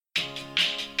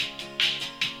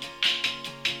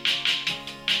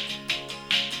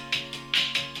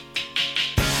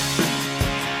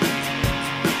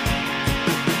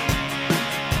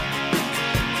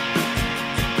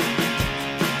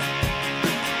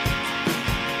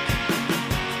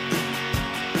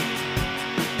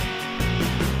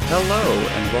Hello,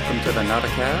 and welcome to the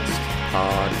Notacast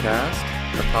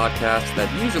podcast, the podcast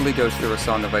that usually goes through a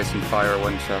Song of Ice and Fire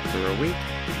one chapter a week,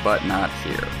 but not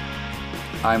here.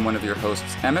 I'm one of your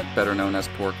hosts, Emmett, better known as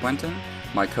Poor Quentin.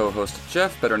 My co-host,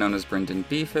 Jeff, better known as Brendan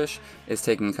Beefish, is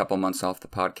taking a couple months off the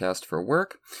podcast for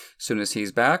work. As soon as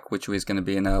he's back, which is going to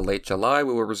be in late July,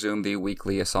 we will resume the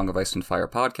weekly A Song of Ice and Fire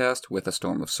podcast with A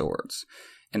Storm of Swords.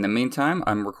 In the meantime,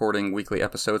 I'm recording weekly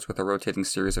episodes with a rotating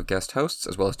series of guest hosts,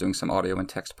 as well as doing some audio and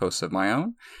text posts of my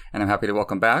own. And I'm happy to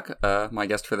welcome back my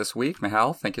guest for this week,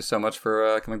 Michal. Thank you so much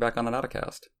for coming back on the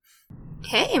Notacast.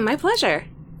 Hey, my pleasure.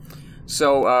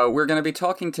 So we're going to be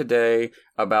talking today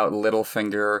about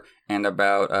Littlefinger and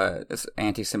about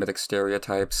anti-Semitic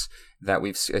stereotypes that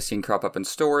we've seen crop up in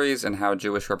stories and how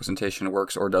Jewish representation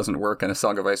works or doesn't work in A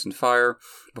Song of Ice and Fire.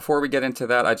 Before we get into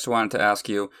that, I just wanted to ask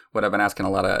you what I've been asking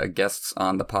a lot of guests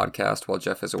on the podcast while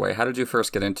Jeff is away. How did you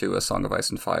first get into A Song of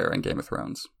Ice and Fire and Game of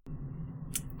Thrones?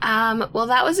 Well,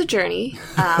 that was a journey,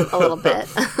 a little bit.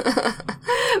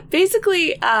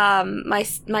 Basically,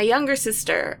 my younger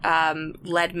sister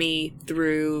led me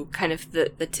through kind of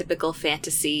the typical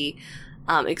fantasy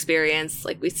experience.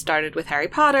 Like, we started with Harry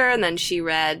Potter, and then she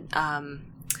read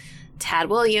Tad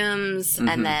Williams,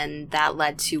 and then that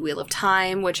led to Wheel of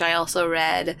Time, which I also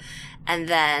read, and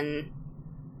then,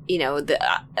 you know,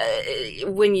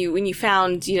 when you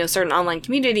found, you know, certain online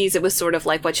communities, it was sort of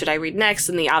like, what should I read next?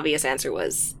 And the obvious answer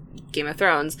was Game of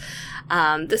Thrones.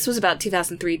 This was about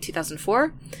 2003,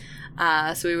 2004.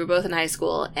 So we were both in high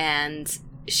school, and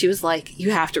she was like,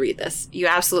 you have to read this. You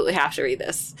absolutely have to read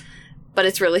this. But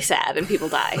it's really sad, and people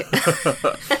die.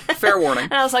 Fair warning.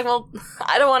 And I was like, well,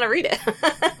 I don't want to read it.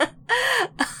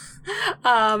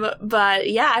 But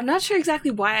yeah, I'm not sure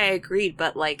exactly why I agreed,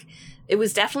 but like, it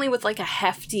was definitely with like a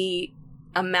hefty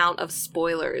amount of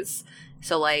spoilers.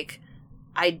 So like,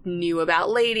 I knew about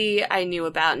Lady, I knew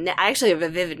about I actually have a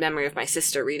vivid memory of my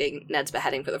sister reading Ned's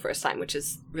beheading for the first time, which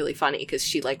is really funny because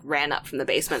she like ran up from the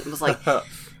basement and was like,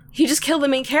 he just killed the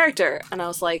main character. And I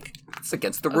was like, it's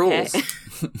against the rules.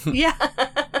 Yeah,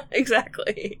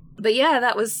 exactly. But yeah,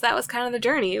 that was kind of the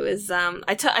journey. It was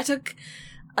I took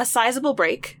a sizable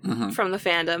break from the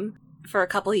fandom for a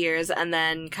couple years, and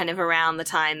then kind of around the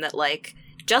time that, like,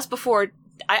 just before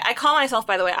I call myself,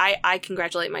 by the way, I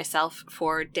congratulate myself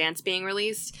for Dance being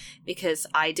released, because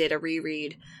I did a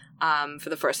reread for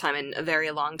the first time in a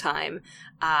very long time,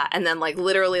 and then like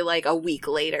literally like a week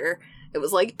later it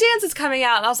was like, Dance is coming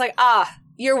out, and I was like,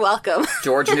 you're welcome.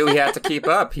 George knew he had to keep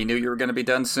up. He knew you were going to be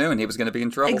done soon. He was going to be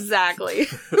in trouble. Exactly.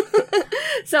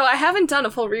 So I haven't done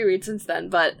a full reread since then,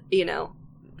 but, you know,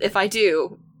 if I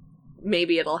do,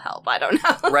 maybe it'll help. I don't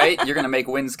know. Right? You're going to make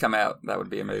Winds come out. That would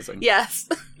be amazing. Yes.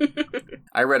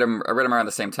 I read them around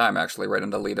the same time, actually, right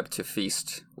in the lead up to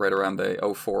Feast, right around the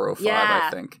 04, 05, yeah.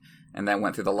 I think. And then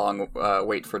went through the long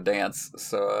wait for Dance.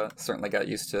 So certainly got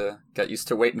used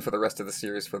to waiting for the rest of the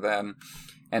series for them.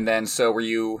 And then, so were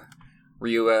you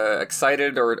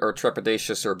excited or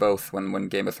trepidatious or both when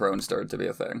Game of Thrones started to be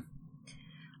a thing?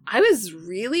 I was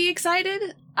really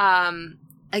excited.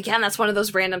 Again, that's one of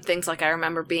those random things. Like, I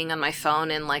remember being on my phone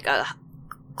in like a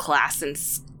class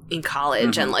in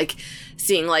college and like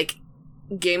seeing like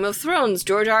Game of Thrones,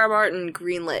 George R. R. Martin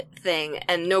greenlit thing,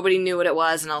 and nobody knew what it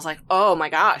was, and I was like, oh my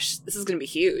gosh, this is going to be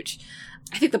huge.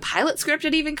 I think the pilot script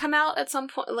had even come out at some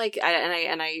point. Like,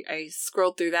 I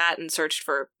scrolled through that and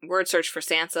word searched for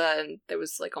Sansa, and there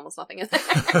was like almost nothing in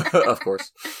there. Of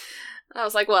course. I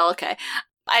was like, well, okay.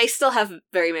 I still have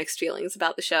very mixed feelings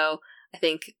about the show. I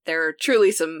think there are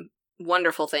truly some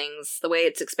wonderful things. The way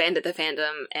it's expanded the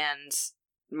fandom and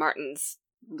Martin's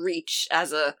reach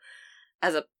as a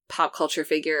pop culture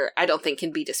figure, I don't think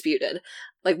can be disputed.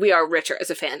 Like, we are richer as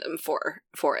a fandom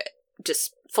for it.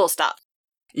 Just full stop.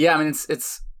 Yeah, I mean,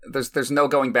 it's there's no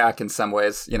going back in some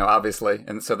ways, you know, obviously,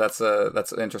 and so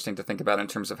that's interesting to think about in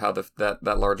terms of how that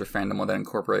larger fandom will then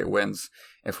incorporate Winds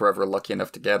if we're ever lucky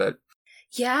enough to get it.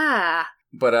 Yeah.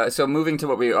 But so moving to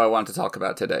what we want to talk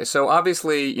about today. So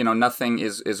obviously, you know, nothing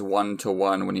is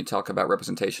one-to-one when you talk about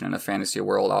representation in a fantasy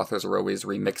world. Authors are always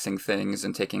remixing things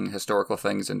and taking historical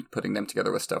things and putting them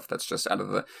together with stuff that's just out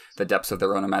of the depths of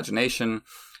their own imagination.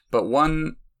 But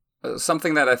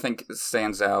something that I think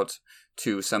stands out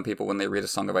to some people when they read A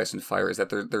Song of Ice and Fire is that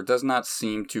there does not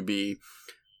seem to be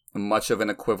much of an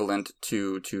equivalent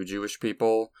to Jewish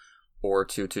people or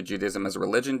to Judaism as a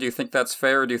religion. Do you think that's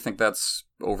fair, or do you think that's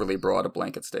overly broad, a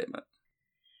blanket statement?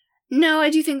 No, I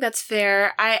do think that's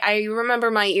fair. I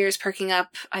remember my ears perking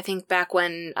up, I think, back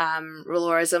when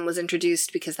Relorism was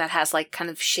introduced, because that has, like, kind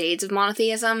of shades of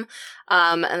monotheism.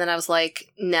 And then I was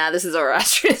like, nah, this is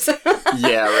Zoroastrianism.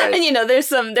 Yeah, right. And, you know, there's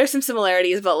some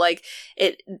similarities, but, like,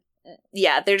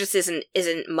 there just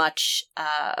isn't much,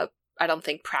 I don't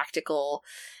think, practical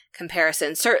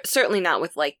comparison. Certainly not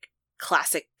with, like,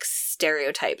 classic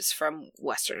stereotypes from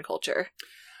Western culture.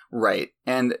 Right.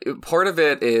 And part of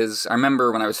it is, I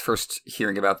remember when I was first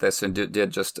hearing about this and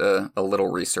did just a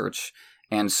little research,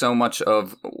 and so much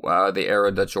of the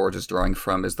era that George is drawing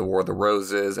from is the War of the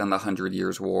Roses and the 100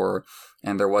 Years' War.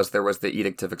 And there was the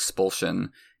Edict of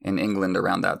Expulsion in England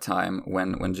around that time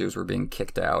when Jews were being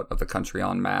kicked out of the country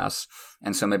en masse.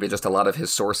 And so maybe just a lot of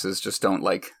his sources just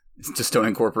don't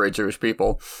incorporate Jewish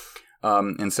people.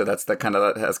 And so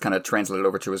that has kind of translated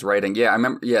over to his writing. Yeah, I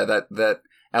remember. Yeah, that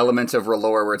element of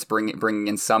R'hllor where it's bringing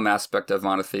in some aspect of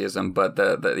monotheism, but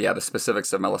the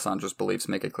specifics of Melisandre's beliefs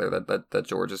make it clear that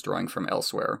George is drawing from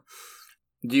elsewhere.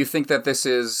 Do you think that this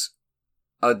is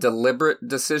a deliberate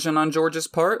decision on George's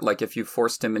part? Like, if you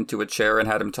forced him into a chair and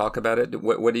had him talk about it,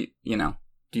 what do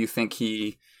you think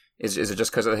he is it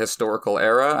just because of the historical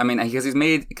era? I mean,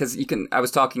 I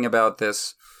was talking about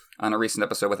this on a recent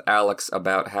episode with Alex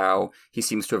about how he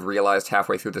seems to have realized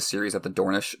halfway through the series that the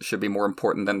Dornish should be more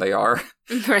important than they are.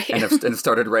 Right. and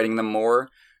started writing them more.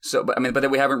 So, but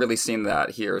we haven't really seen that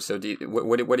here. So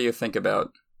what do you think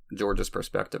about George's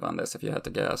perspective on this, if you had to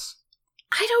guess?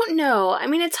 I don't know. I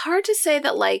mean, it's hard to say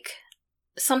that, like,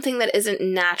 something that isn't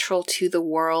natural to the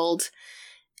world,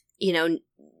 I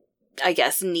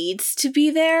guess needs to be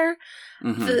there.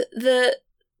 Mm-hmm.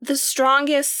 The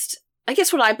strongest, I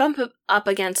guess what I bump up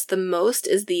against the most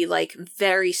is the, like,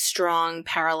 very strong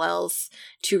parallels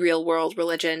to real world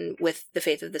religion with the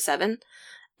Faith of the Seven.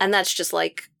 And that's just,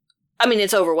 like, I mean,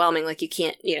 it's overwhelming. Like, you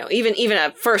can't, even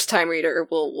a first time reader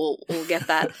will get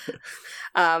that.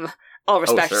 All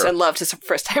respect and love to some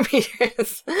first time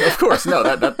readers. Of course, no,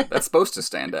 that's supposed to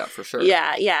stand out for sure.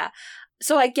 Yeah.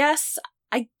 So I guess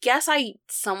I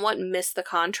somewhat miss the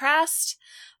contrast,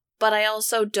 but I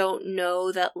also don't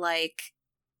know that, like,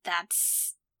 I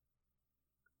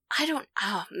don't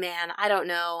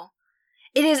know.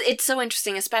 It's so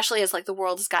interesting, especially as, like, the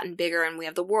world has gotten bigger and we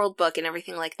have the World Book and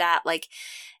everything like that. Like,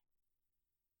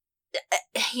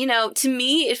 to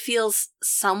me, it feels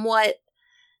somewhat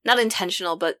not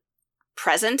intentional, but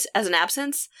present as an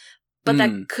absence. But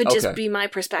that could just be my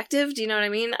perspective. Do you know what I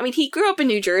mean? I mean, he grew up in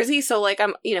New Jersey, so, like,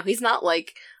 he's not,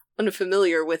 like,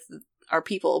 unfamiliar with our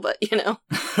people, but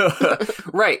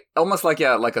right, almost like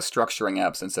a structuring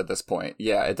absence at this point.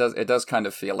 Yeah, it does kind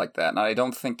of feel like that, and I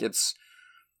don't think it's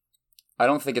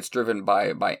driven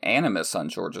by animus on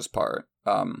George's part.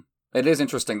 It is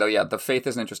interesting though. Yeah, the faith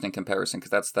is an interesting comparison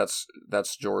because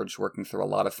that's George working through a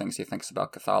lot of things he thinks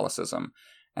about Catholicism,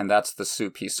 and that's the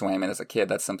soup he swam in as a kid.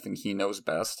 That's something he knows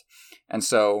best, and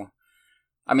so.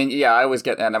 I mean, yeah, I always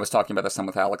get, and I was talking about this some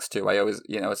with Alex too. I always,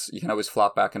 you can always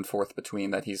flop back and forth between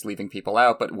that he's leaving people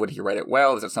out, but would he write it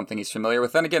well? Is it something he's familiar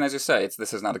with? Then again, as you say,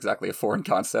 this is not exactly a foreign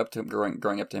concept.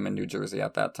 Growing up to him in New Jersey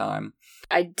at that time.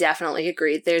 I definitely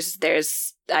agree.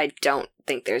 I don't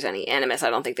think there's any animus. I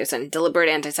don't think there's any deliberate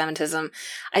anti-Semitism.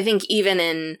 I think even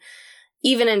in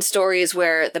stories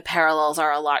where the parallels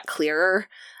are a lot clearer,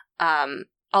 a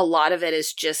lot of it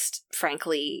is just,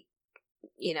 frankly,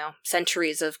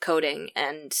 centuries of coding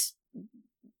and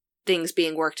things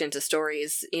being worked into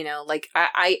stories, like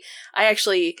I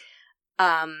actually,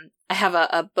 I have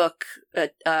a book,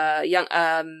 a young,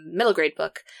 middle grade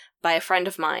book by a friend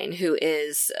of mine who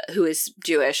is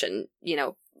Jewish and,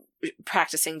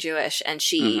 practicing Jewish. And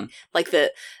she, like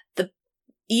the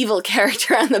evil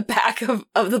character on the back of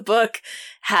the book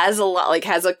has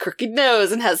has a crooked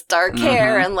nose and has dark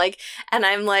hair. And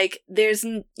I'm like, there's,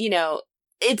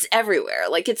 it's everywhere.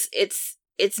 Like,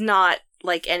 it's not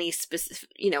like any specific,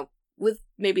 with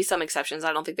maybe some exceptions.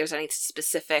 I don't think there's any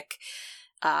specific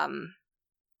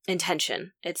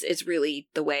intention. It's really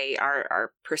the way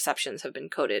our perceptions have been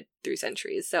coded through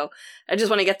centuries. So I just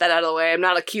want to get that out of the way. I'm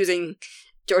not accusing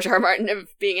George R. R. Martin of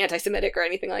being anti-Semitic or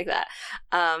anything like that.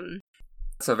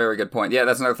 That's a very good point. Yeah,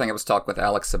 that's another thing I was talking with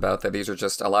Alex about, that these are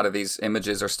just, a lot of these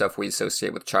images are stuff we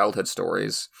associate with childhood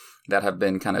stories that have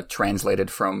been kind of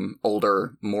translated from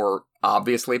older, more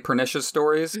obviously pernicious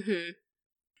stories. Mm-hmm.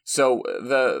 So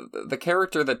the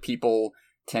character that people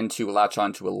tend to latch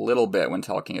onto a little bit when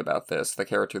talking about this, the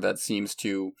character that seems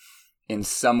to in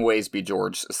some ways be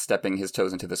George stepping his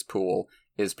toes into this pool,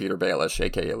 is Petyr Baelish,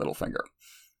 aka Littlefinger.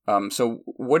 So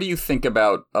what do you think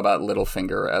about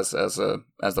Littlefinger as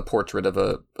the portrait of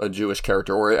a Jewish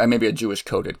character, or maybe a Jewish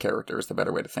coded character is the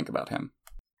better way to think about him?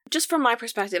 Just from my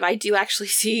perspective, I do actually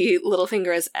see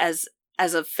Littlefinger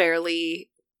as a fairly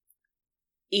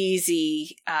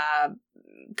easy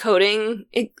coding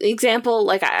example.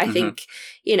 Like, I think,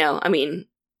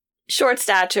 short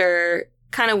stature,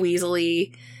 kind of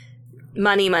weaselly,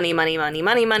 money,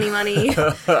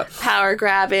 power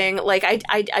grabbing. Like,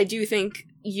 I do think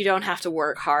you don't have to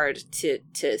work hard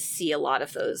to see a lot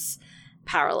of those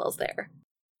parallels there.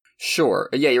 Sure.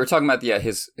 Yeah, you were talking about,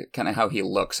 his kind of how he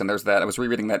looks, and there's that. I was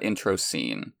rereading that intro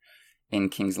scene in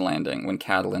King's Landing when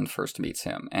Catelyn first meets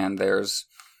him, and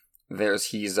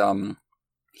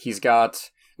he's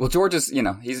got, well, George is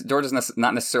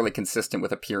not necessarily consistent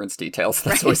with appearance details.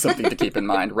 That's always something to keep in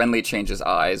mind. Renly changes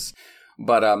eyes,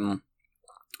 but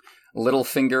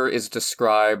Littlefinger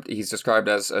he's described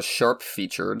as a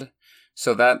sharp-featured,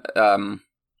 so that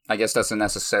I guess doesn't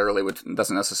necessarily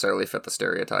fit the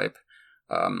stereotype.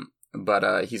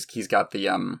 But he's got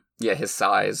the his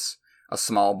size, a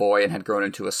small boy, and had grown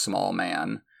into a small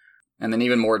man. And then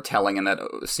even more telling in that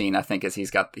scene, I think, is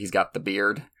he's got the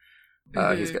beard.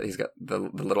 Mm-hmm. He's got the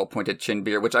little pointed chin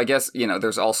beard, which I guess,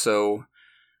 there's also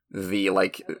the,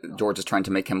 like, George is trying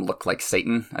to make him look like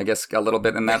Satan, I guess, a little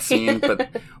bit in that scene, but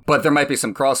there might be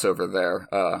some crossover there,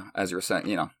 as you were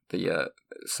saying,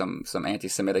 some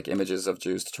anti-Semitic images of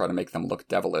Jews to try to make them look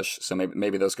devilish, so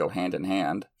maybe those go hand in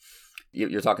hand.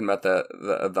 You're talking about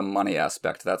the money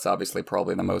aspect. That's obviously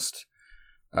probably the most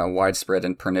widespread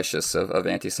and pernicious of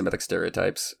anti-Semitic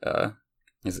stereotypes,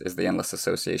 is the endless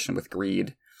association with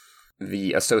greed,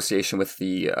 the association with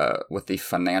the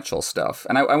financial stuff.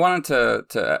 And I wanted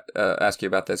to ask you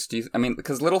about this.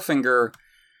 Because Littlefinger,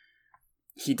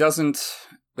 he doesn't.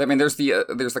 There's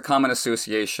the common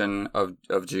association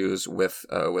of Jews with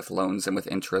loans and with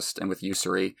interest and with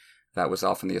usury. That was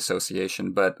often the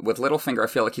association. But with Littlefinger, I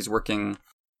feel like he's working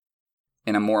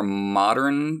in a more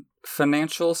modern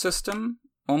financial system,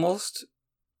 almost.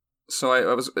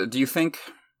 So do you think,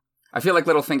 I feel like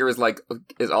Littlefinger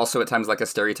is also at times like a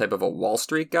stereotype of a Wall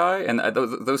Street guy, and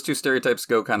those two stereotypes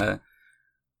go kind of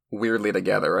weirdly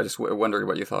together. I just wondered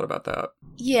what you thought about that.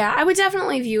 Yeah, I would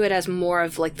definitely view it as more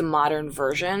of like the modern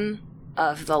version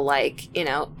of the, like,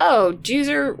 Jews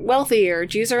are wealthy, or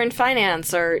Jews are in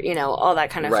finance, or, all that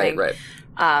kind of thing. Right.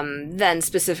 Then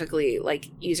specifically, like,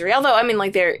 usury. Although,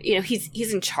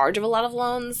 he's in charge of a lot of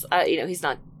loans. He's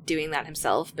not doing that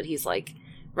himself, but he's, like,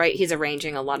 right, he's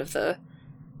arranging a lot of the,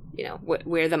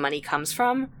 where the money comes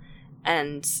from.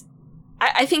 And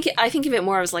I think of it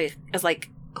more as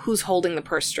who's holding the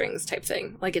purse strings type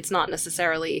thing. Like, it's not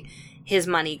necessarily his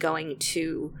money going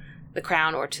to the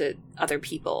crown or to other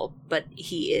people, but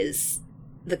he is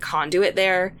the conduit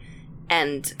there,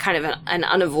 and kind of an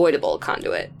unavoidable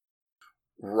conduit.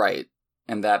 Right.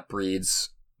 And that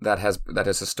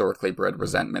has historically bred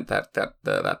resentment,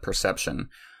 that perception.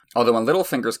 Although in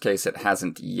Littlefinger's case, it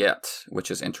hasn't yet, which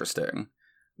is interesting.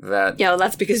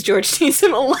 That's because George needs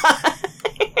him a lot.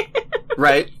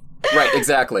 Right,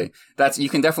 exactly. You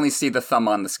can definitely see the thumb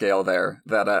on the scale there,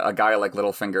 that a guy like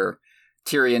Littlefinger,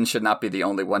 Tyrion should not be the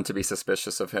only one to be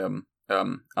suspicious of him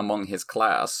among his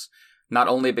class, not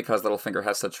only because Littlefinger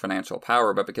has such financial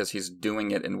power, but because he's doing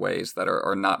it in ways that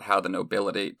are not how the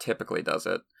nobility typically does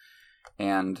it.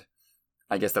 And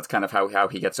I guess that's kind of how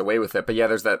he gets away with it. But yeah,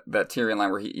 there's that Tyrion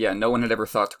line where no one had ever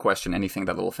thought to question anything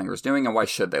that Littlefinger's doing, and why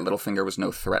should they? Littlefinger was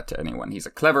no threat to anyone. He's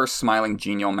a clever, smiling,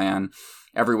 genial man,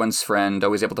 everyone's friend,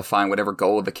 always able to find whatever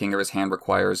gold the king or his hand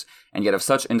requires, and yet of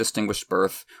such indistinguished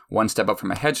birth, one step up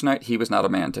from a hedge knight, he was not a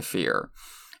man to fear.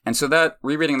 And so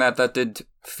rereading that did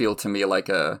feel to me like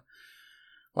a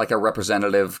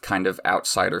representative kind of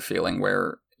outsider feeling,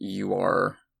 where you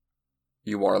are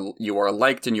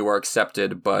liked and you are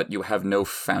accepted, but you have no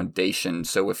foundation.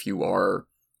 So if you are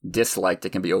disliked,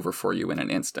 it can be over for you in an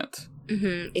instant.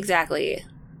 Mm-hmm, exactly.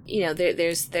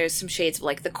 There's some shades of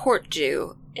like the court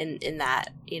Jew in that,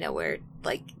 where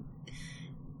like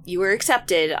you were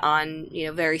accepted on,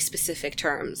 very specific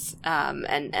terms,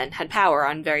 and had power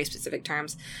on very specific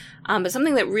terms. But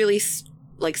something that really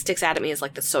sticks out at me is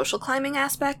like the social climbing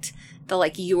aspect. The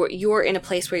like you're in a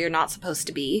place where you're not supposed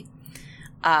to be.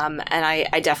 And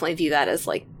I definitely view that as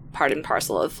like part and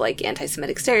parcel of like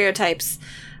anti-Semitic stereotypes.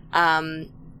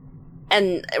 And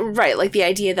right, like the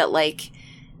idea that like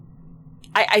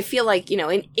I feel like,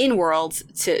 in Worlds,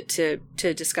 to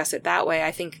discuss it that way,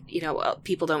 I think,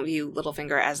 people don't view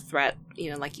Littlefinger as a threat,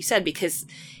 like you said, because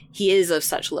he is of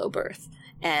such low birth.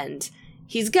 And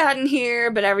he's gotten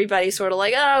here, but everybody's sort of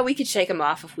like, oh, we could shake him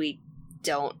off if we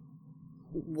don't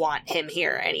want him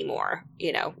here anymore,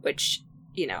 which,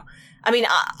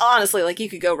 honestly, like, you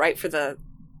could go right for the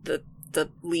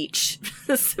leech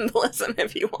symbolism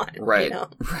if you want. Right,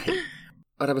 right.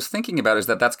 What I was thinking about is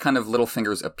that's kind of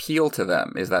Littlefinger's appeal to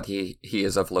them, is that he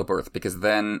is of low birth, because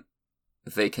then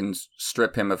they can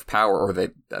strip him of power, or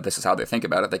this is how they think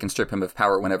about it, they can strip him of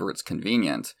power whenever it's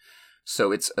convenient.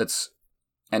 So it's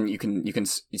and you can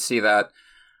see that,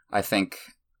 I think,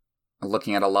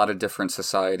 looking at a lot of different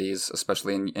societies,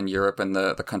 especially in Europe and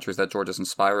the countries that George is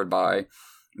inspired by,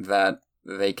 that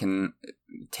they can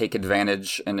take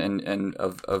advantage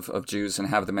of Jews and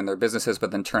have them in their businesses,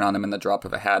 but then turn on them in the drop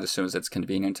of a hat as soon as it's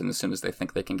convenient and as soon as they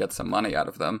think they can get some money out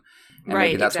of them. And right,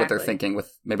 maybe that's exactly. what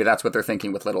they're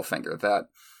thinking with Littlefinger, that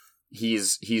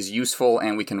he's useful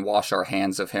and we can wash our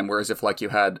hands of him. Whereas if like you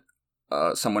had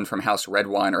someone from House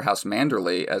Redwine or House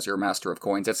Manderley as your master of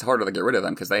coins, it's harder to get rid of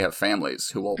them because they have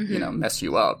families who will, mess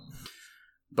you up.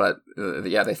 But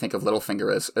they think of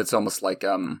Littlefinger as, it's almost like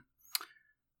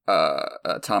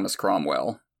Thomas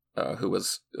Cromwell, who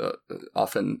was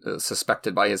often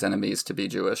suspected by his enemies to be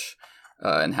Jewish,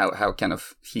 and how kind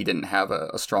of he didn't have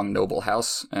a strong noble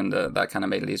house, and that kind of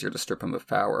made it easier to strip him of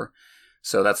power.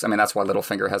 So that's why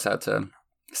Littlefinger has had to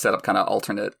set up kind of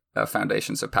alternate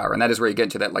foundations of power, and that is where you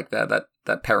get into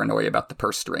that paranoia about the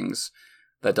purse strings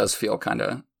that does feel kind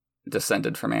of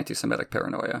descended from anti-Semitic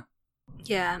paranoia.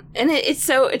 Yeah, and it's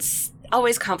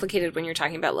always complicated when you're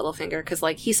talking about Littlefinger because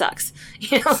like he sucks,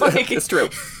 Like, it's true.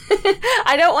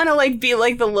 I don't want to be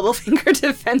like the Littlefinger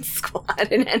Defense Squad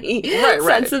in any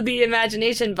sense of the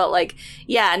imagination, but like,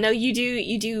 yeah, no, you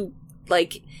do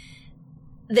like.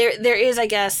 There is, I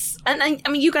guess, and I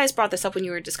mean, you guys brought this up when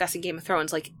you were discussing Game of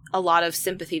Thrones, like, a lot of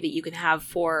sympathy that you can have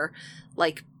for,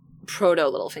 like,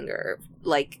 proto-Littlefinger.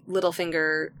 Like,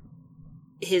 Littlefinger,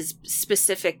 his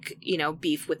specific,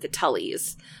 beef with the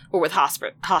Tullys, or with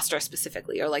Hostar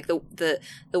specifically, or, like, the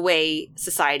way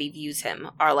society views him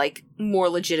are, like, more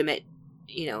legitimate,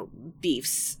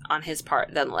 beefs on his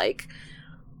part than, like,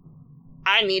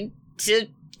 I need to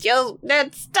kill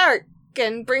Ned Stark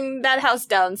and bring that house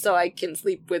down so I can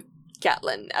sleep with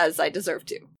Catelyn as I deserve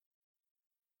to.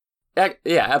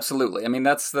 Yeah, absolutely. I mean,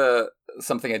 that's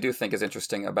something I do think is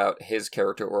interesting about his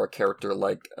character, or a character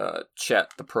like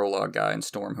Chet, the prologue guy in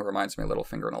Storm, who reminds me of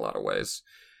Littlefinger in a lot of ways,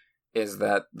 is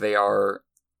that their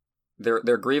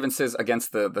grievances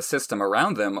against the system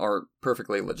around them are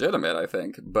perfectly legitimate, I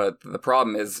think. But the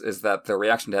problem is that the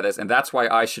reaction to that is, and that's why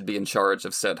I should be in charge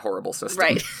of said horrible system.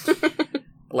 Right.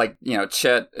 Like,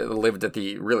 Chet lived at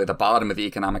the bottom of the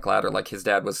economic ladder. Like, his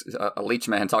dad was a leech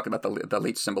man, talking about the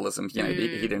leech symbolism. He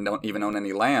didn't even own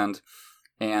any land.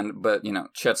 But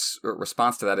Chet's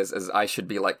response to that is I should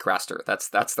be like Craster.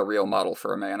 That's the real model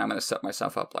for a man. I'm going to set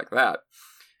myself up like that.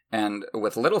 And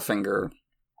with Littlefinger,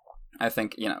 I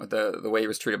think, the way he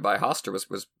was treated by Hoster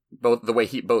was both the way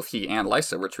both he and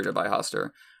Lysa were treated by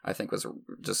Hoster, I think, was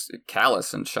just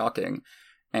callous and shocking.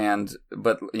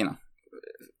 But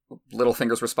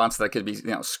Littlefinger's response to that could be,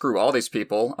 screw all these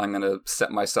people. I'm going to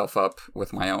set myself up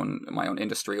with my own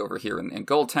industry over here in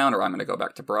Goldtown, or I'm going to go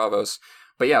back to Braavos.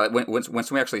 But yeah,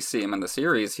 once we actually see him in the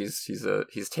series,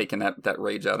 he's taken that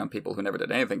rage out on people who never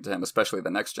did anything to him, especially the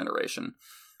next generation.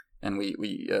 And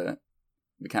we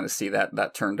kind of see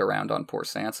that turned around on poor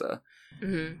Sansa.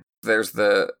 Mm-hmm. There's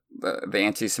the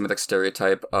anti-Semitic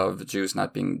stereotype of Jews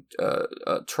not being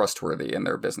trustworthy in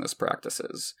their business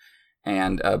practices,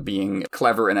 and being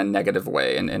clever in a negative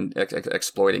way and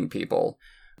exploiting people.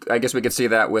 I guess we could see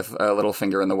that with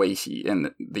Littlefinger in the way in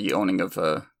the owning of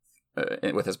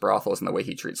with his brothels and the way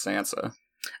he treats Sansa.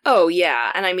 Oh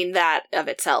yeah, and I mean that of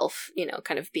itself,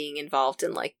 kind of being involved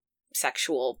in like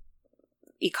sexual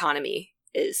economy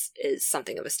is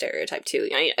something of a stereotype too.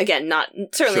 I mean, again, not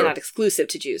exclusive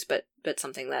to Jews, but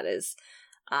something that is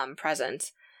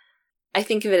present. I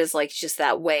think of it as like just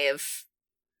that way of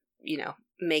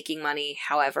making money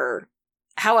however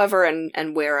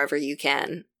and wherever you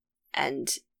can,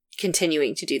 and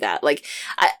continuing to do that. Like,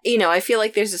 I feel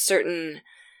like there's a certain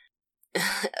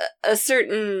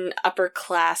upper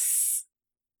class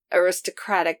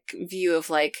aristocratic view of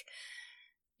like,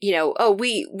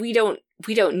 we don't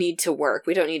need to work.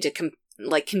 We don't need to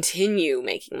continue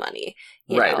making money,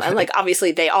 you know? And like,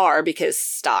 obviously they are, because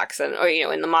stocks or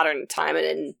in the modern time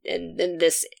and in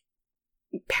this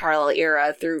parallel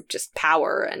era through just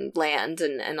power and land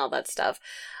and all that stuff,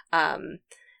 and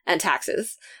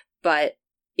taxes. But,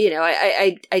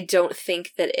 I don't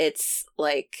think that it's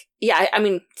like, yeah, I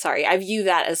mean, sorry, I view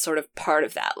that as sort of part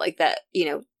of that, like that,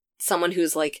 someone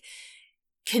who's like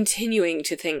continuing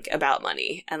to think about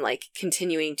money and like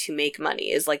continuing to make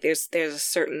money is like, there's a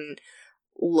certain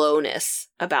lowness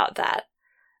about that.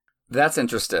 That's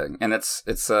interesting. And it's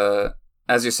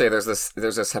as you say, there's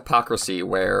this hypocrisy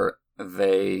where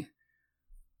they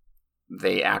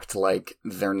act like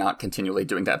they're not continually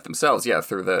doing that themselves. Yeah,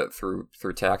 through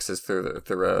taxes, through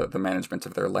the management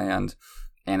of their land,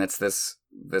 and it's this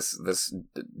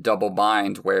double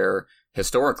bind where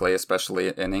historically,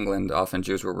 especially in England, often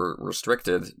Jews were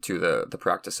restricted to the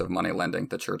practice of money lending.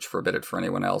 The church forbid it for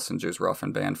anyone else, and Jews were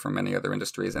often banned from many other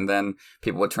industries. And then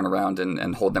people would turn around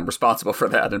and hold them responsible for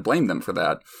that and blame them for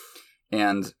that.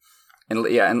 And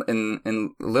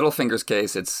in Littlefinger's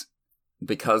case, it's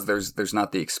because there's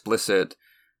not the explicit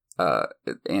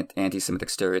anti-Semitic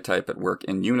stereotype at work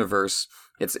in universe.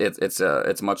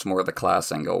 It's much more the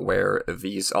class angle where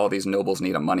all these nobles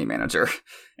need a money manager,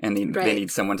 and they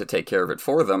need someone to take care of it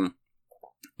for them.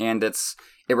 And it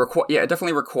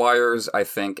definitely requires, I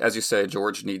think, as you say,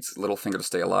 George needs Littlefinger to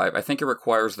stay alive. I think it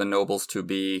requires the nobles to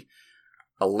be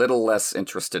a little less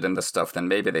interested in this stuff than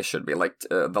maybe they should be. Like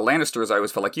the Lannisters, I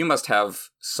always felt like you must have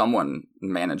someone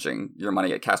managing your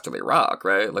money at Casterly Rock,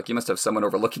 right? Like you must have someone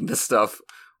overlooking this stuff,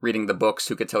 reading the books,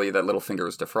 who could tell you that Littlefinger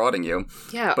is defrauding you.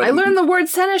 Yeah, but I learned the word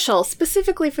seneschal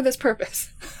specifically for this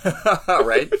purpose.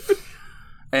 Right?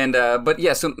 And,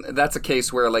 so that's a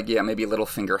case where, like, yeah, maybe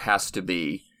Littlefinger has to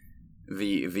be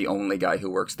the only guy who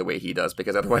works the way he does,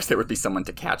 because otherwise there would be someone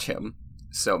to catch him.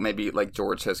 So maybe, like,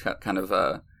 George has kind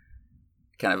of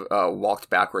walked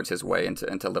backwards his way into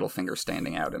Littlefinger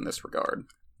standing out in this regard.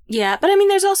 Yeah, but I mean,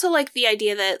 there's also, like, the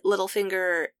idea that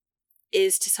Littlefinger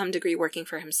is to some degree working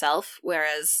for himself,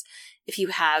 whereas if you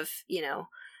have,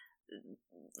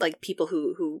 like people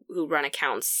who run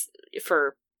accounts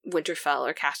for Winterfell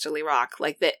or Casterly Rock,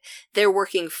 like that they're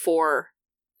working for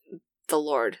the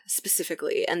Lord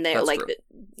specifically, and they're like,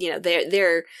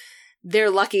 they're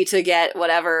lucky to get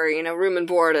whatever, room and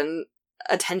board and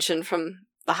attention from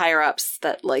the higher ups,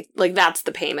 that like that's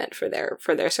the payment for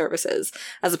their services,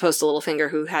 as opposed to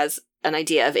Littlefinger, who has an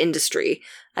idea of industry,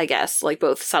 I guess, like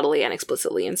both subtly and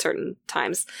explicitly in certain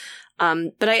times.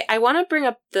 But I want to bring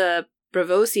up the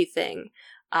Braavosi thing,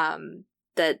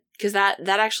 because that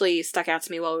actually stuck out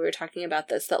to me while we were talking about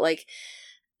this, that like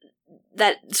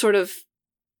that sort of,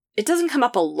 it doesn't come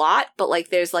up a lot, but like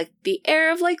there's like the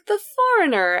air of like the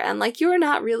foreigner, and like you're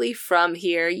not really from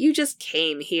here, you just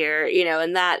came here,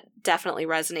 and that definitely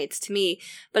resonates to me.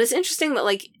 But it's interesting that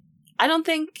like I don't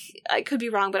think, I could be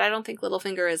wrong, but I don't think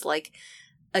Littlefinger is like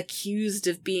accused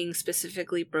of being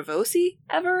specifically Braavosi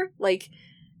ever. Like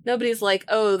nobody's like,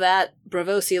 oh, that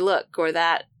Braavosi look or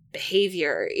that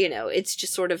behavior, it's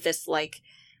just sort of this like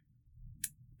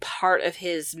part of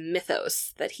his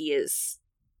mythos that he is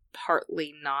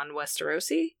partly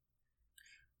non-Westerosi.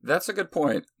 That's a good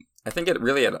point. I think it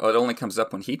only comes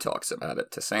up when he talks about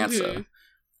it to Sansa. Mm-hmm.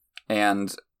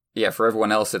 And yeah, for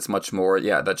everyone else, it's much more,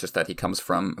 that's just that he comes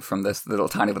from this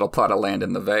tiny little plot of land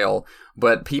in the Vale.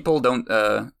 But people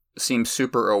don't seem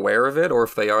super aware of it, or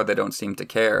if they are, they don't seem to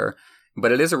care.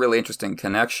 But it is a really interesting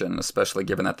connection, especially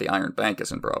given that the Iron Bank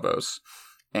is in Braavos.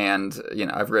 And,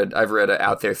 I've read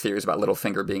out there theories about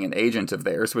Littlefinger being an agent of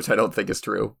theirs, which I don't think is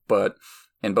true. But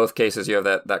in both cases, you have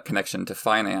that connection to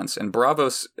finance. And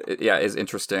Braavos, is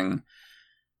interesting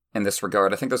in this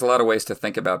regard. I think there's a lot of ways to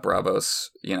think about Braavos,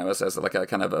 as like a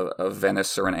kind of a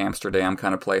Venice or an Amsterdam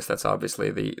kind of place. That's obviously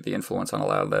the influence on a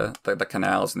lot of the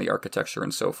canals and the architecture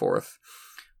and so forth.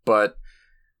 But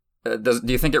do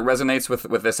you think it resonates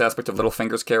with this aspect of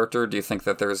Littlefinger's character? Do you think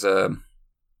that there's this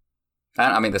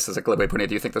is a glib way of putting it.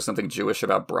 Do you think there's something Jewish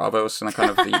about Braavos and the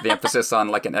kind of the emphasis on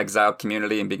like an exiled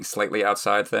community and being slightly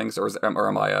outside things, or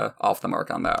am I off the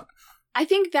mark on that? I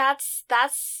think that's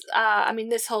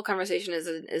this whole conversation is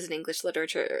an English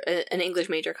literature, an English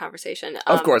major conversation.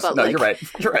 Of course. No, you're right.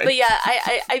 But yeah,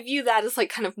 I view that as like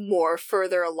kind of more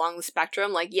further along the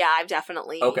spectrum. Like, yeah, I've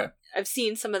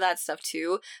seen some of that stuff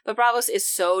too. But Braavos is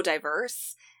so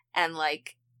diverse and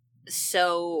like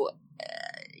so,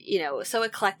 so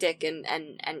eclectic and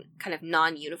kind of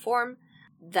non-uniform,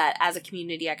 that as a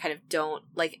community I kind of don't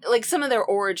like some of their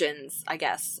origins, I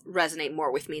guess, resonate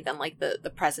more with me than like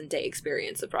the present day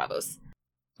experience of Braavos.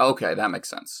 Okay, that makes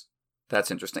sense.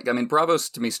 That's interesting. I mean,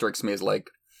 Braavos to me strikes me as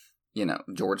like,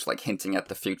 George like hinting at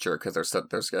the future, because there's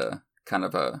a kind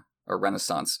of a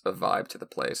Renaissance vibe to the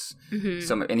place.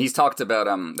 Mm-hmm. And he's talked about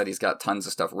that he's got tons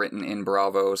of stuff written in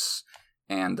Braavos,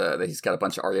 and that he's got a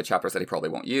bunch of Arya chapters that he probably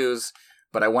won't use.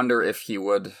 But I wonder if he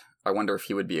would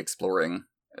be exploring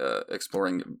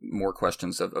more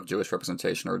questions of Jewish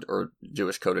representation or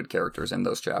Jewish coded characters in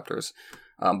those chapters.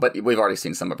 But we've already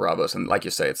seen some of Braavos, and like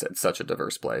you say, it's such a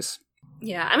diverse place.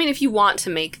 Yeah, I mean, if you want to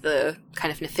make the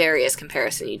kind of nefarious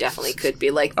comparison, you definitely could be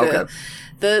like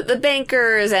the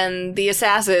bankers and the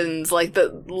assassins, like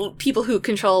the people who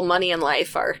control money in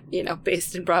life are,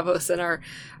 based in Braavos and are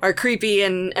creepy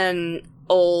and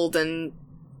old and,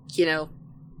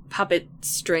 puppet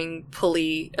string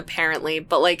pulley apparently,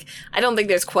 but like I don't think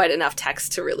there's quite enough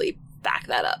text to really back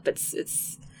that up.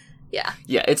 It's Yeah.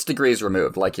 Yeah, it's degrees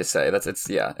removed, like you say. It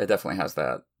definitely has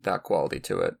that quality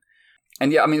to it.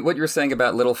 And yeah, I mean, what you were saying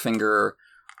about Littlefinger,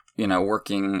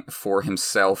 working for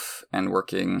himself and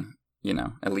working,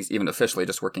 at least even officially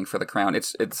just working for the crown,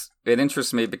 it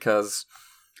interests me because,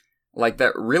 like,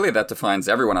 that defines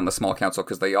everyone on the Small Council,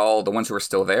 because the ones who are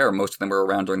still there, most of them were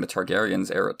around during the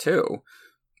Targaryens era too.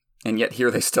 And yet here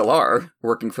they still are,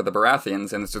 working for the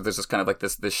Baratheons, and so there's just kind of like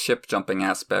this ship jumping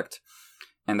aspect.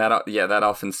 And that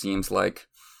often seems like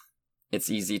it's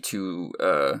easy to,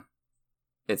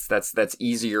 that's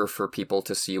easier for people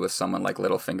to see with someone like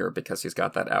Littlefinger because he's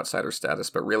got that outsider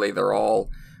status. But really, they're all,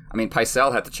 I mean,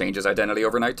 Pycelle had to change his identity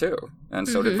overnight too, and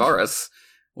so did Varys,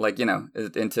 like,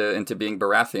 into being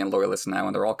Baratheon loyalists now,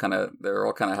 and they're all kind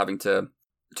of having to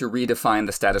redefine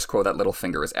the status quo that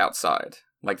Littlefinger is outside.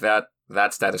 Like that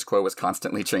status quo is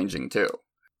constantly changing too.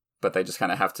 But they just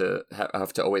kind of have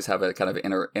to always have a kind of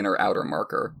inner outer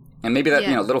marker. And maybe that,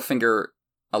 Littlefinger,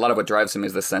 a lot of what drives him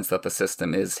is the sense that the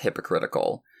system is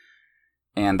hypocritical.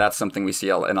 And that's something we see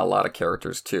in a lot of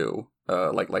characters too,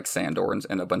 like Sandor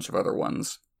and a bunch of other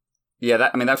ones. Yeah,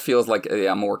 that feels like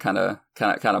a more kind of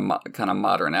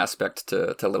modern aspect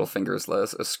to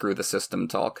Littlefinger's screw the system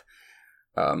talk.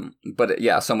 But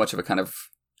yeah, so much of it kind of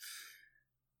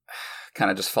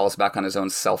just falls back on his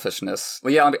own selfishness.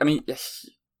 Well, yeah, I mean,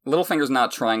 Littlefinger's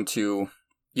not trying to...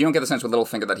 You don't get the sense with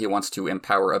Littlefinger that he wants to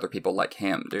empower other people like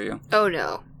him, do you? Oh,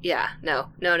 no. Yeah, no.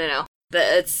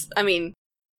 I mean,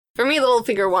 for me,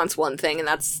 Littlefinger wants one thing, and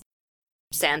that's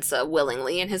Sansa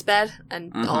willingly in his bed,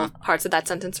 and all parts of that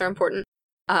sentence are important.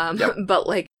 Yep. But,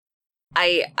 like,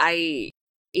 I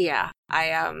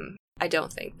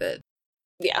don't think that...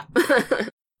 Yeah.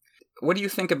 What do you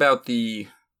think about the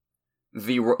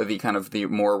kind of the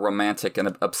more romantic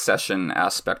and obsession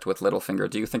aspect with Littlefinger?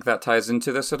 Do you think that ties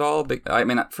into this at all? I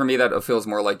mean, for me, that feels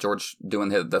more like George doing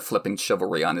the flipping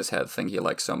chivalry on his head thing he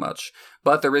likes so much.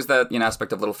 But there is that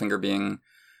aspect of Littlefinger being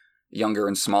younger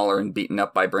and smaller and beaten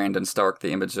up by Brandon Stark,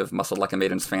 the image of muscled like a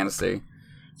maiden's fantasy.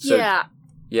 So, yeah.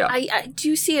 I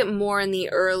do see it more in the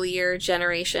earlier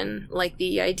generation, like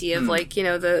the idea of like,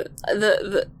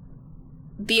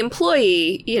 the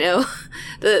employee,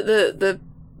 the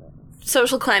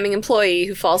social climbing employee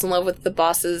who falls in love with the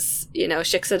boss's,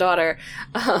 Shiksa daughter,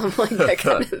 like that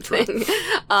kind of thing.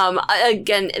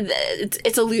 Again,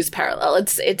 it's a loose parallel.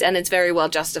 It's very well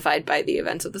justified by the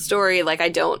events of the story. Like, I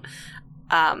don't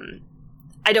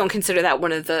consider that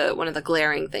one of the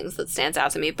glaring things that stands out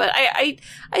to me, but I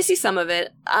see some of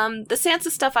it. The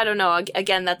Sansa stuff, I don't know.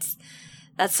 Again, that's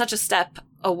such a step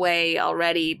away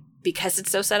already because it's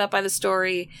so set up by the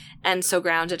story and so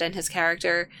grounded in his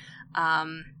character.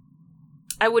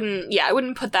 I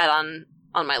wouldn't put that on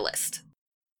my list.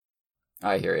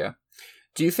 I hear you.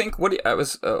 Do you think what do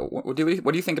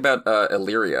you think about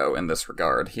Illyrio in this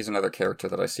regard? He's another character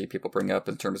that I see people bring up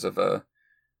in terms of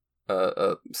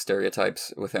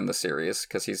stereotypes within the series,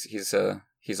 because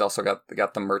he's also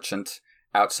got the merchant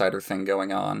outsider thing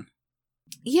going on.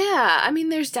 Yeah, I mean,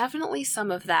 there's definitely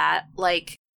some of that.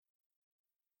 Like,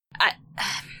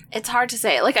 it's hard to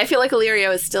say. Like, I feel like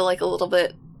Illyrio is still like a little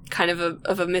bit kind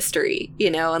of a mystery,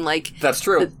 and like... That's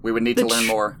true. We would need to learn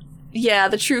more. Yeah,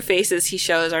 the true faces he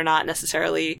shows are not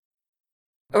necessarily...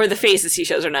 Or the faces he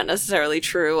shows are not necessarily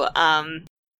true.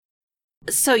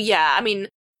 So yeah, I mean,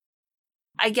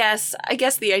 I guess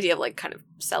the idea of like kind of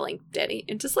selling Dany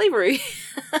into slavery.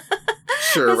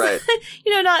 Sure, right.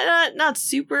 Not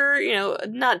super,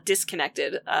 not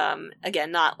disconnected.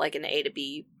 Again, not like an A to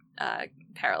B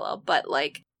parallel, but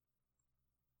like...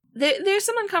 There's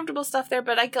some uncomfortable stuff there,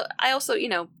 but I also,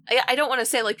 I don't want to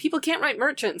say, like, people can't write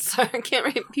merchants, or can't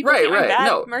write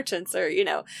bad merchants, or,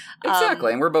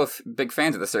 Exactly, and we're both big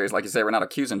fans of the series. Like you say, we're not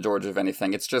accusing George of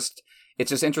anything. It's just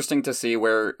interesting to see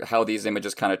how these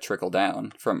images kind of trickle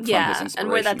down from his inspirations. And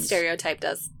where that stereotype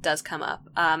does come up.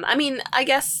 I mean, I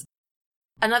guess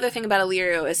another thing about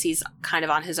Illyrio is he's kind of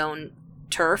on his own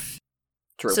turf.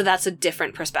 True. So that's a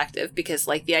different perspective, because,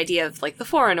 like, the idea of, like, the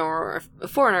foreigner or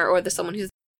someone who's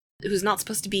not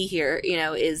supposed to be here,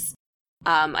 is,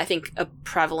 I think, a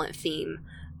prevalent theme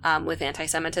with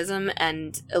anti-Semitism,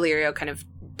 and Illyrio kind of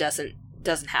doesn't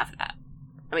have that.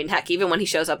 I mean, heck, even when he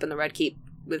shows up in the Red Keep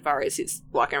with Varys, he's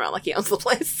walking around like he owns the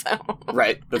place. So.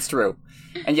 Right, that's true.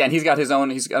 And yeah, and he's got his own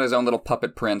little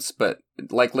puppet prince, but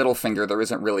like Littlefinger, there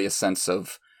isn't really a sense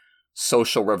of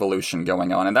social revolution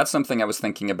going on, and that's something I was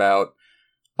thinking about.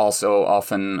 Also,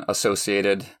 often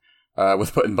associated.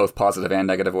 With in both positive and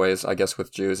negative ways, I guess,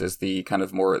 with Jews, is the kind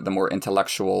of the more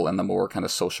intellectual and the more kind of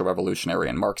social revolutionary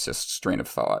and Marxist strain of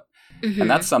thought. Mm-hmm.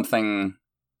 And that's something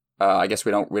I guess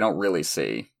we don't really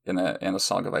see in a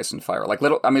Song of Ice and Fire. Like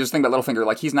just think about Littlefinger.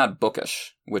 Like, he's not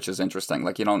bookish, which is interesting.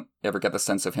 Like, you don't ever get the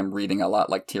sense of him reading a lot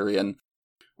like Tyrion,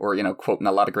 or quoting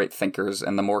a lot of great thinkers.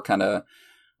 And the more kind of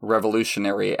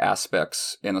revolutionary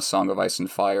aspects in a Song of Ice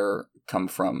and Fire come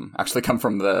from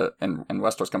the and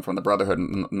Westeros come from the Brotherhood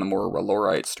and the more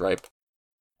R'hllorite stripe.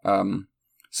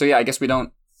 So yeah, I guess we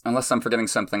don't. Unless I'm forgetting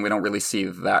something, we don't really see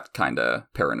that kind of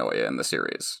paranoia in the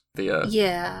series.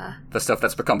 The stuff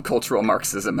that's become cultural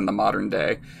Marxism in the modern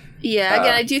day. Yeah,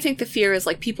 again, I do think the fear is,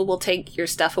 like, people will take your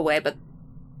stuff away, but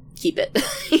keep it.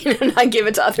 Not give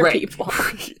it to other people.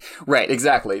 Right,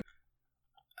 exactly.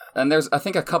 And there's, I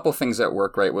think, a couple things that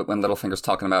work, right, when Littlefinger's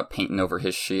talking about painting over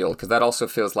his shield, because that also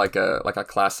feels like a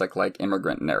classic, like,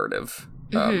 immigrant narrative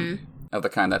of the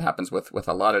kind that happens with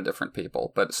a lot of different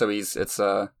people. But so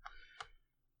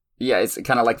yeah, it's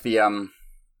kind of like the I don't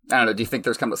know. Do you think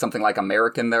there's kind of something like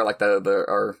American there, like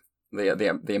the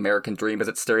American dream? Is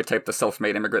it stereotype the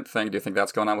self-made immigrant thing? Do you think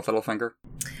that's going on with Littlefinger?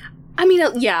 I mean,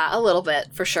 yeah, a little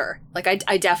bit for sure. Like,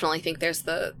 I definitely think there's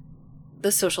the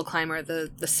social climber,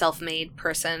 the self-made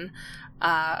person.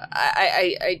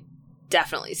 I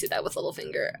definitely see that with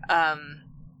Littlefinger.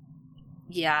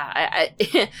 Yeah,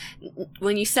 I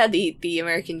when you said the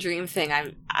American dream thing,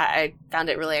 I found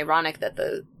it really ironic that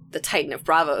the Titan of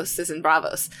Braavos is in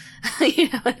Braavos.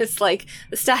 It's like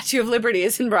the Statue of Liberty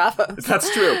is in Braavos.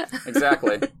 That's true.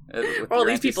 Exactly. Where all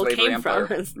these people came from.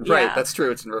 Right, that's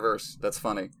true. It's in reverse. That's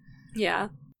funny. Yeah.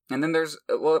 And then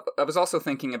I was also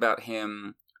thinking about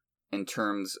him in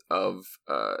terms of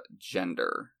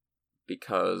gender,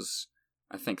 because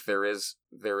I think there is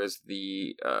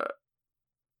the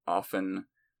often,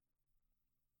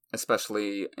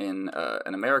 especially in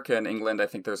America and England, I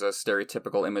think there's a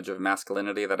stereotypical image of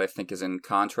masculinity that I think is in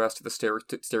contrast to the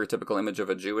stereotypical image of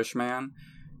a Jewish man.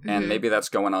 And maybe that's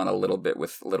going on a little bit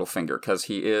with Littlefinger, because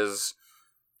he is,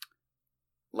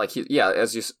 like,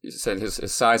 as you said,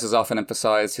 his size is often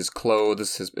emphasized, his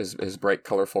clothes, his bright,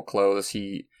 colorful clothes.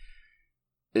 Do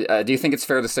you think it's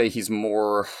fair to say he's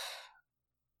more...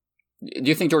 Do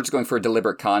you think George is going for a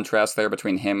deliberate contrast there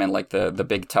between him and, like, the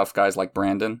big tough guys like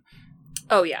Brandon?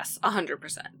 Oh yes,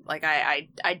 100%. Like, I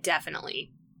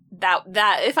definitely that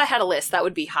if I had a list, that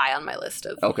would be high on my list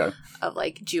of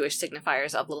like Jewish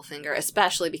signifiers of Littlefinger,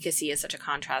 especially because he is such a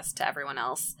contrast to everyone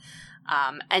else,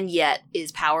 and yet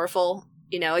is powerful.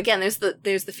 Again, there's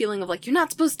the feeling of, like, you're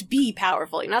not supposed to be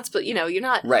powerful. You're not supposed, you're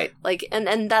not right. Like,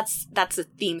 and that's a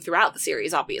theme throughout the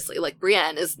series. Obviously, like,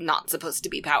 Brienne is not supposed to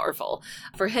be powerful.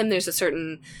 For him, there's a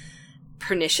certain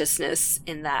perniciousness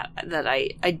in that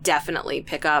I definitely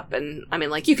pick up. And I mean,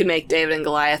 like, you can make David and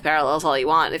Goliath parallels all you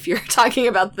want if you're talking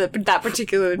about that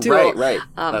particular duel. Right.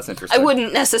 That's interesting. I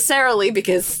wouldn't necessarily,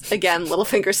 because, again,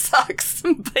 Littlefinger sucks.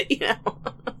 But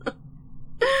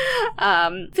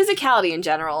physicality in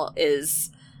general is,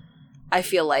 I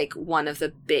feel like, one of the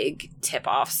big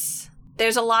tip-offs.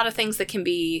 There's a lot of things that can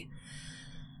be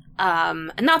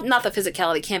and not that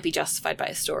physicality can't be justified by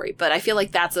a story, but I feel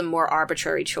like that's a more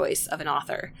arbitrary choice of an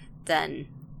author than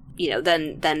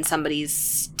somebody's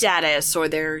status or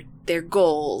their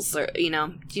goals, or do you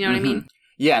know what I mean?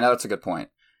 Yeah, no, that's a good point.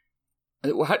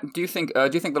 Do you think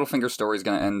Littlefinger's story is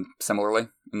going to end similarly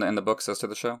in the books as to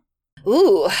the show?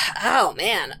 Ooh, oh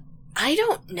man, I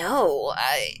don't know.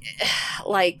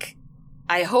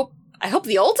 I hope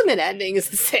the ultimate ending is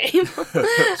the same.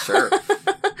 Sure.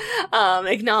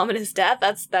 Ignominious death.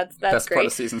 That's best great. Part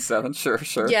of season 7. Sure.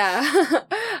 Yeah.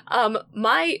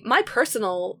 My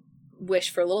personal wish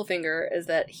for Littlefinger is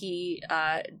that he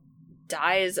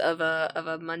dies of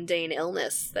a mundane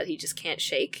illness that he just can't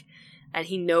shake, and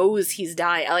he knows he's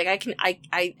dying. Like,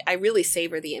 I really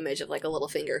savor the image of, like, a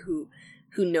Littlefinger who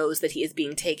knows that he is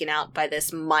being taken out by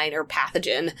this minor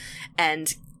pathogen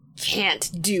and can't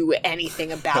do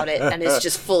anything about it, and is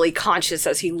just fully conscious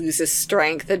as he loses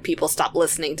strength and people stop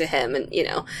listening to him. And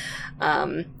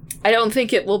I don't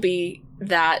think it will be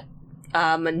that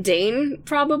mundane,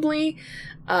 probably,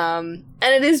 and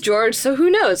it is George, so who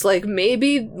knows, like,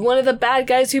 maybe one of the bad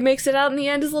guys who makes it out in the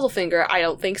end is Littlefinger. I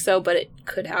don't think so, but it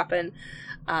could happen.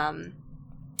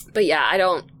 But yeah, I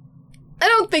don't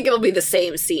think it'll be the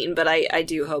same scene, but I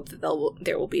do hope that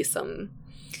there will be some,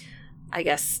 I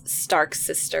guess, Stark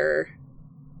sister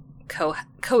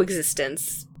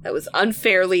coexistence that was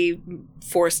unfairly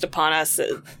forced upon us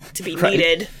to be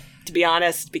needed, to be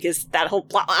honest, because that whole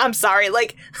plot, I'm sorry,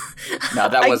 like... No,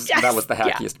 that was the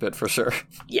hackiest bit for sure.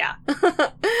 Yeah.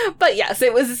 But yes,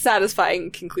 it was a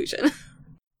satisfying conclusion.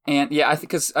 And yeah, I think,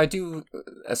 because I do,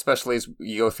 especially as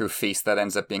you go through Feast, that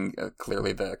ends up being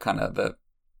clearly the kind of the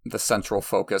central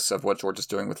focus of what George is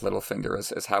doing with Littlefinger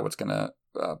is how it's going to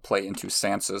play into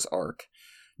Sansa's arc.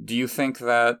 do you think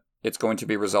that it's going to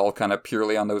be resolved kind of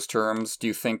purely on those terms? Do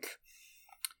you think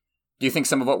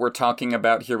some of what we're talking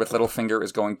about here with Littlefinger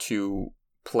is going to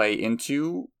play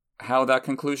into how that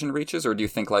conclusion reaches, or do you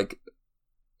think like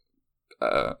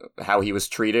how he was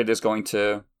treated is going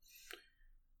to,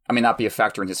 I mean, not be a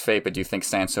factor in his fate, but do you think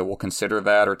Sansa will consider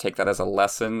that or take that as a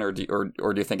lesson, or do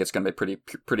you think it's going to be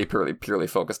pretty purely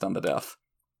focused on the death?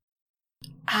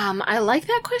 I like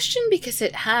that question because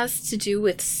it has to do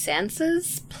with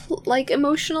Sansa's like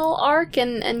emotional arc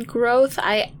and growth.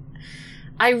 I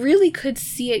really could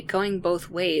see it going both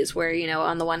ways, where, you know,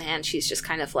 on the one hand she's just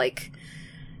kind of like,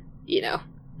 you know,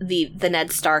 the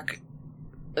Ned Stark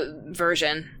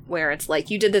version, where it's like,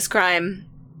 you did this crime,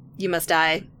 you must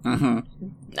die. Mm-hmm.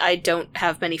 I don't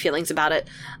have many feelings about it.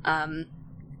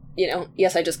 You know,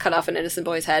 yes, I just cut off an innocent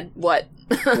boy's head. What?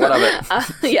 What of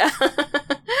it?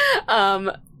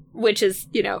 Yeah. Which is,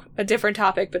 you know, a different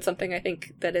topic, but something I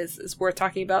think that is worth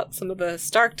talking about, some of the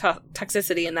Stark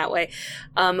toxicity in that way.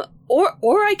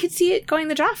 Or I could see it going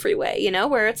the Joffrey way, you know,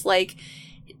 where it's like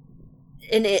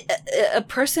a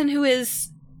person who is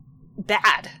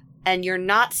bad and you're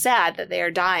not sad that they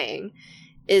are dying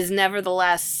is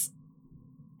nevertheless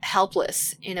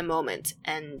helpless in a moment,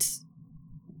 and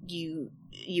you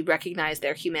recognize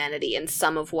their humanity and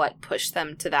some of what pushed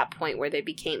them to that point where they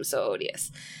became so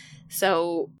odious.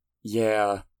 So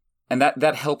yeah, and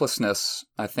that helplessness,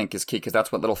 I think, is key, because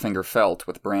that's what Littlefinger felt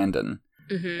with Brandon.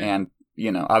 Mm-hmm. And,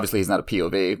 you know, obviously he's not a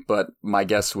POV, but my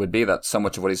guess would be that so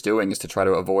much of what he's doing is to try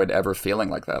to avoid ever feeling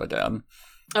like that again.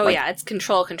 Oh, like, yeah, it's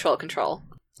control.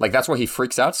 Like, that's why he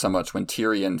freaks out so much when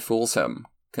Tyrion fools him.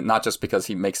 Not just because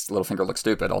he makes Littlefinger look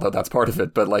stupid, although that's part of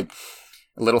it, but, like,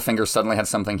 Littlefinger suddenly had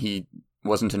something he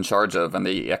wasn't in charge of, and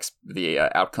the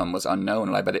outcome was unknown,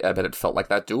 and I bet it felt like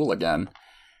that duel again.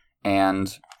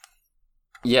 And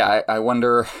yeah, I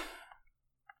wonder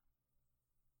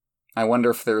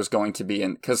if there's going to be,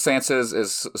 because Sansa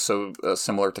is so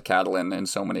similar to Catelyn in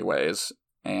so many ways,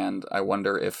 and I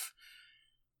wonder if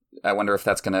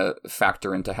that's going to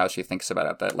factor into how she thinks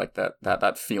about it. That like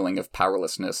that feeling of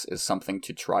powerlessness is something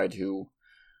to try to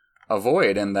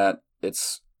avoid, and that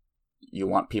you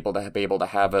want people to be able to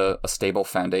have a stable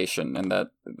foundation, and that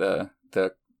the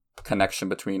connection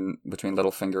between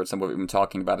Littlefinger and some of what we've been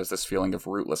talking about is this feeling of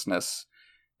rootlessness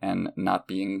and not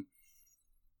being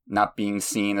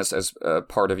seen as a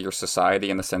part of your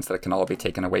society, in the sense that it can all be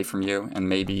taken away from you. And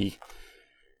maybe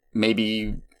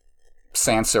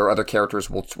Sansa or other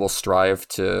characters will strive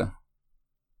to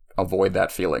avoid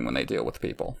that feeling when they deal with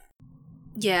people.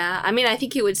 Yeah, I mean, I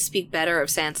think it would speak better of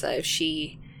Sansa if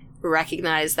she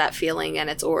recognized that feeling and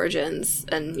its origins,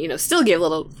 and, you know, still give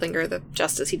Littlefinger the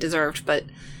justice he deserved, but,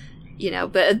 you know,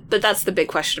 but that's the big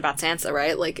question about Sansa,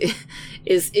 right? Like,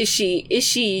 is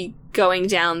she going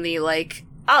down the, like,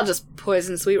 I'll just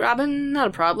poison Sweet Robin, not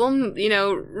a problem, you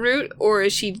know, route, or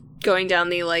is she going down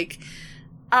the, like,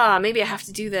 maybe I have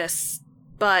to do this,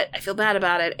 but I feel bad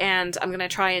about it, and I'm gonna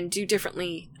try and do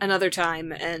differently another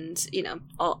time, and, you know,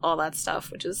 all that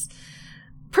stuff, which is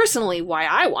personally why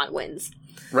I want wins.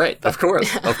 Right, of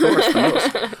course,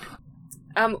 the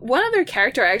most. One other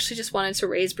character I actually just wanted to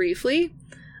raise briefly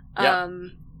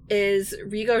is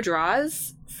Rhaego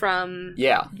Draz from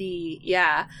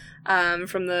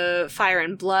from the Fire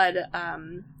and Blood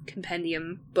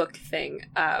compendium book thing.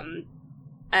 And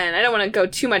I don't want to go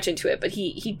too much into it, but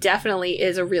he definitely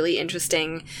is a really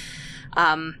interesting,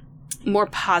 more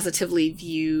positively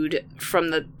viewed from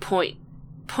the point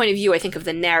of view, I think, of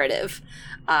the narrative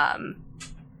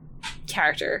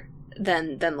character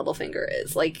than Littlefinger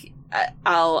is. Like,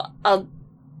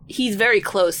 he's very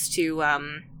close to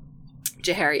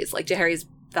Jaehaerys. Like, Jaehaerys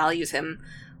values him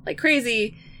like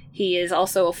crazy. He is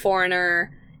also a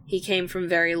foreigner. He came from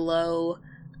very low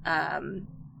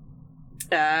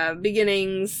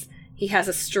beginnings. He has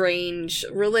a strange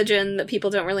religion that people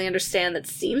don't really understand that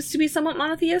seems to be somewhat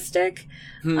monotheistic.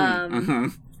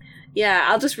 Yeah,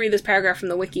 I'll just read this paragraph from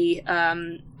the wiki.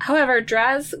 However,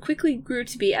 Draz quickly grew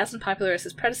to be as unpopular as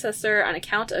his predecessor on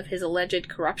account of his alleged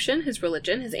corruption, his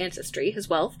religion, his ancestry, his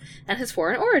wealth, and his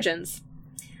foreign origins.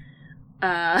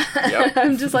 Yep.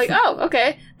 I'm just like, oh,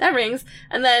 okay, that rings.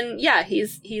 And then, yeah,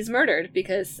 he's murdered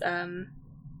because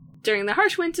during the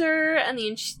harsh winter and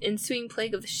the ensuing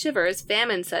plague of the Shivers,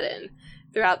 famine set in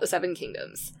throughout the Seven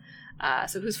Kingdoms.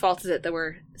 So whose fault is it that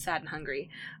we're sad and hungry?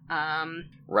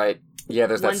 Right. Yeah,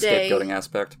 there's that scapegoating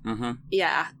aspect. Mm-hmm.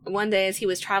 Yeah. One day, as he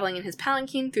was traveling in his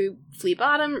palanquin through Flea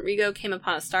Bottom, Rhaego came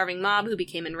upon a starving mob who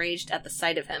became enraged at the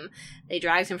sight of him. They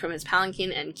dragged him from his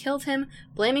palanquin and killed him,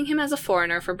 blaming him as a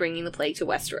foreigner for bringing the plague to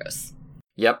Westeros.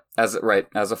 Yep. As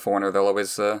a foreigner, they'll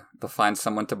always they'll find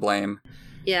someone to blame.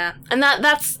 Yeah, and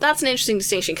that's an interesting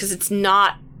distinction, because it's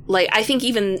not like, I think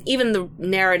even the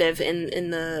narrative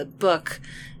in the book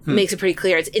makes it pretty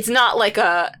clear. It's not like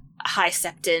a high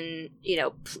septon,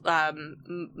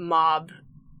 mob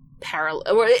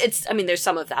parallel. Or there's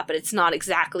some of that, but it's not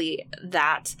exactly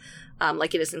that,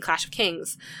 like it is in Clash of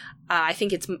Kings. I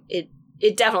think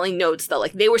it definitely notes that,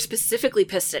 like, they were specifically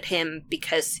pissed at him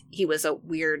because he was a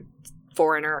weird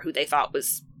foreigner who they thought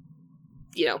was,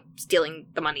 stealing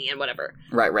the money and whatever.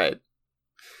 Right.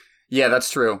 Yeah,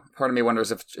 that's true. Part of me wonders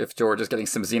if George is getting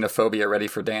some xenophobia ready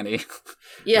for Dany.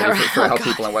 Yeah, right. For how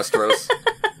people in Westeros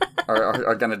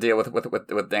are going to deal with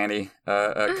Dany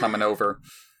coming over.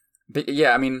 But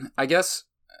yeah, I guess,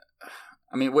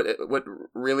 what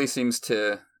really seems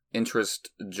to interest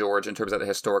George in terms of the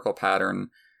historical pattern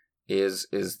is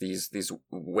these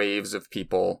waves of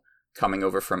people coming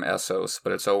over from Essos,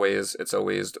 but it's always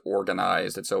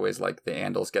organized. It's always like the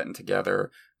Andals getting together,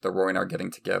 the Rhoynar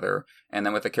getting together, and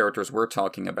then with the characters we're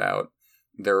talking about,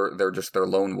 they're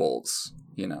lone wolves,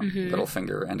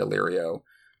 Littlefinger and Illyrio.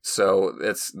 So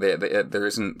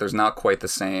there's not quite the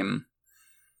same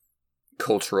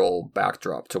cultural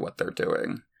backdrop to what they're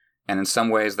doing, and in some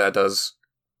ways that does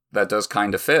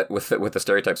kind of fit with the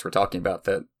stereotypes we're talking about,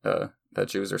 that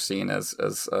Jews are seen as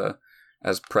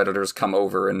predators come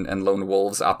over and lone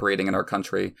wolves operating in our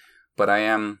country. But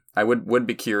I would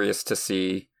be curious to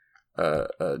see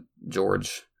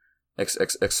George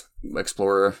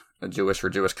explore Jewish or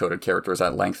Jewish coded characters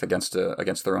at length against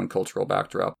their own cultural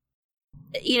backdrop.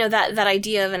 That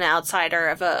idea of an outsider,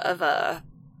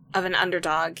 of an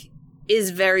underdog,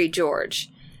 is very George.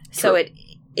 So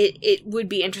it would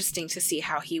be interesting to see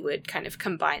how he would kind of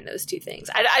combine those two things.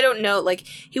 I don't know, like,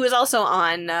 he was also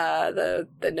on the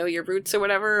Know Your Roots or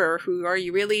whatever, or Who Are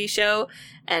You Really show,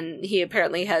 and he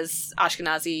apparently has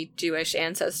Ashkenazi Jewish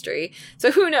ancestry.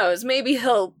 So who knows? Maybe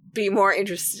he'll be more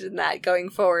interested in that going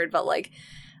forward. But, like,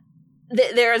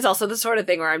 there is also the sort of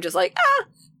thing where I'm just like,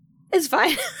 it's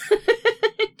fine.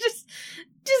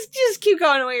 just keep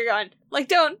going the way you're going. Like,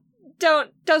 don't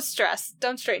stress.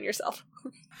 Don't strain yourself.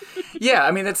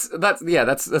 Yeah, that's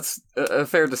a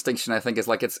fair distinction. I think is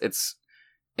like it's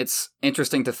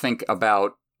interesting to think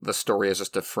about the story as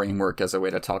just a framework, as a way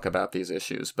to talk about these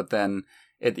issues. But then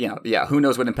who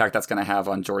knows what impact that's going to have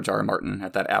on George R. R. Martin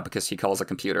at that abacus he calls a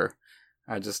computer.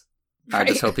 I just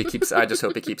hope he keeps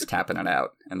tapping it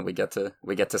out, and we get to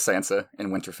Sansa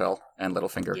in Winterfell and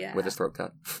Littlefinger with his throat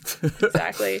cut.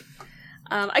 Exactly.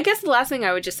 I guess the last thing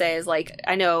I would just say is, like,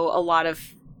 I know a lot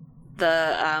of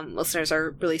the listeners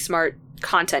are really smart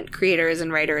content creators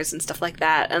and writers and stuff like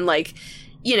that, and, like,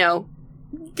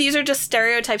 these are just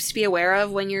stereotypes to be aware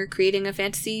of when you're creating a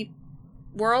fantasy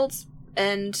world,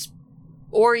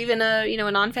 or even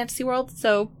a non-fantasy world.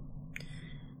 So,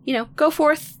 go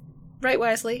forth, write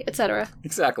wisely, etc.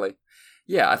 Exactly.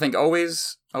 Yeah, I think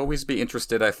always be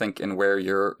interested, I think, in where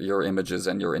your images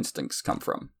and your instincts come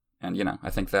from, and I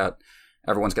think that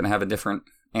everyone's going to have a different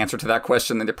answer to that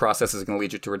question, and the process is going to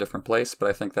lead you to a different place. But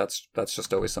I think that's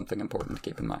just always something important to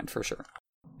keep in mind, for sure.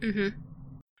 Mm-hmm.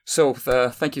 So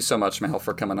thank you so much, Mel,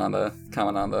 for coming on the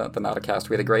Nauticast.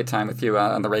 We had a great time with you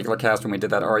on the regular cast when we did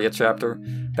that Arya chapter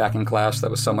back in Clash.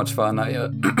 That was so much fun. I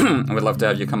would love to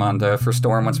have you come on for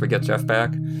Storm once we get Jeff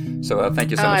back. So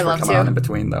thank you so much for coming on in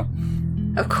between, though.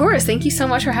 Of course. Thank you so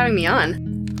much for having me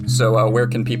on. So where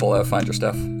can people find your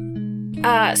stuff?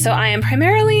 So I am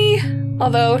primarily,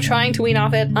 although trying to wean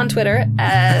off it, on Twitter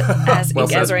as well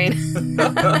Ink Azrain.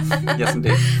 Yes,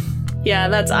 indeed. Yeah,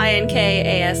 that's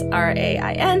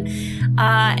INKASRAIN.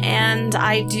 And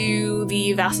I do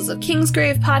the Vassals of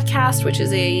Kingsgrave podcast, which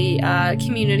is a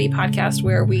community podcast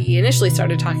where we initially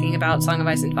started talking about Song of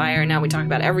Ice and Fire, and now we talk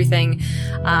about everything.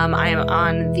 I am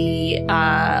on the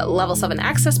Level 7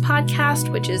 Access podcast,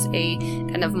 which is a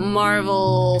kind of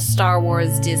Marvel, Star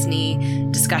Wars, Disney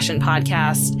discussion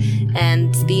podcast,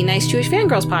 and the Nice Jewish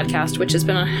Fangirls podcast, which has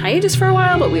been on hiatus for a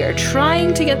while, but we are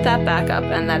trying to get that back up,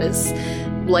 and that is,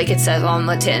 like it says on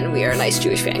the tin, we are nice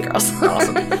Jewish fangirls.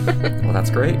 Awesome. Well,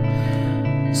 that's great.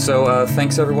 So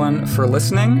thanks, everyone, for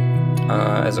listening.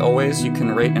 As always, you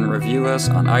can rate and review us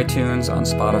on iTunes, on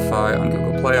Spotify, on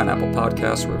Google Play, on Apple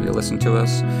Podcasts, wherever you listen to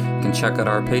us. You can check out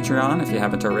our Patreon, if you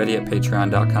haven't already, at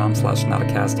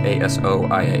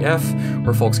patreon.com/nauticast,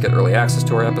 where folks get early access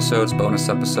to our episodes, bonus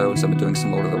episodes. I've been doing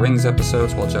some Lord of the Rings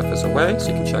episodes while Jeff is away, so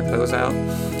you can check those out.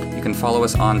 You can follow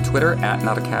us on Twitter at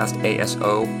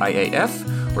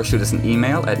NauticastASOIAF, or shoot us an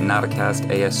email at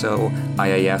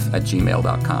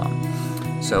nauticastasoiaf@gmail.com.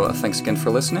 So thanks again for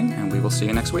listening, and we will see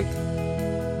you next week.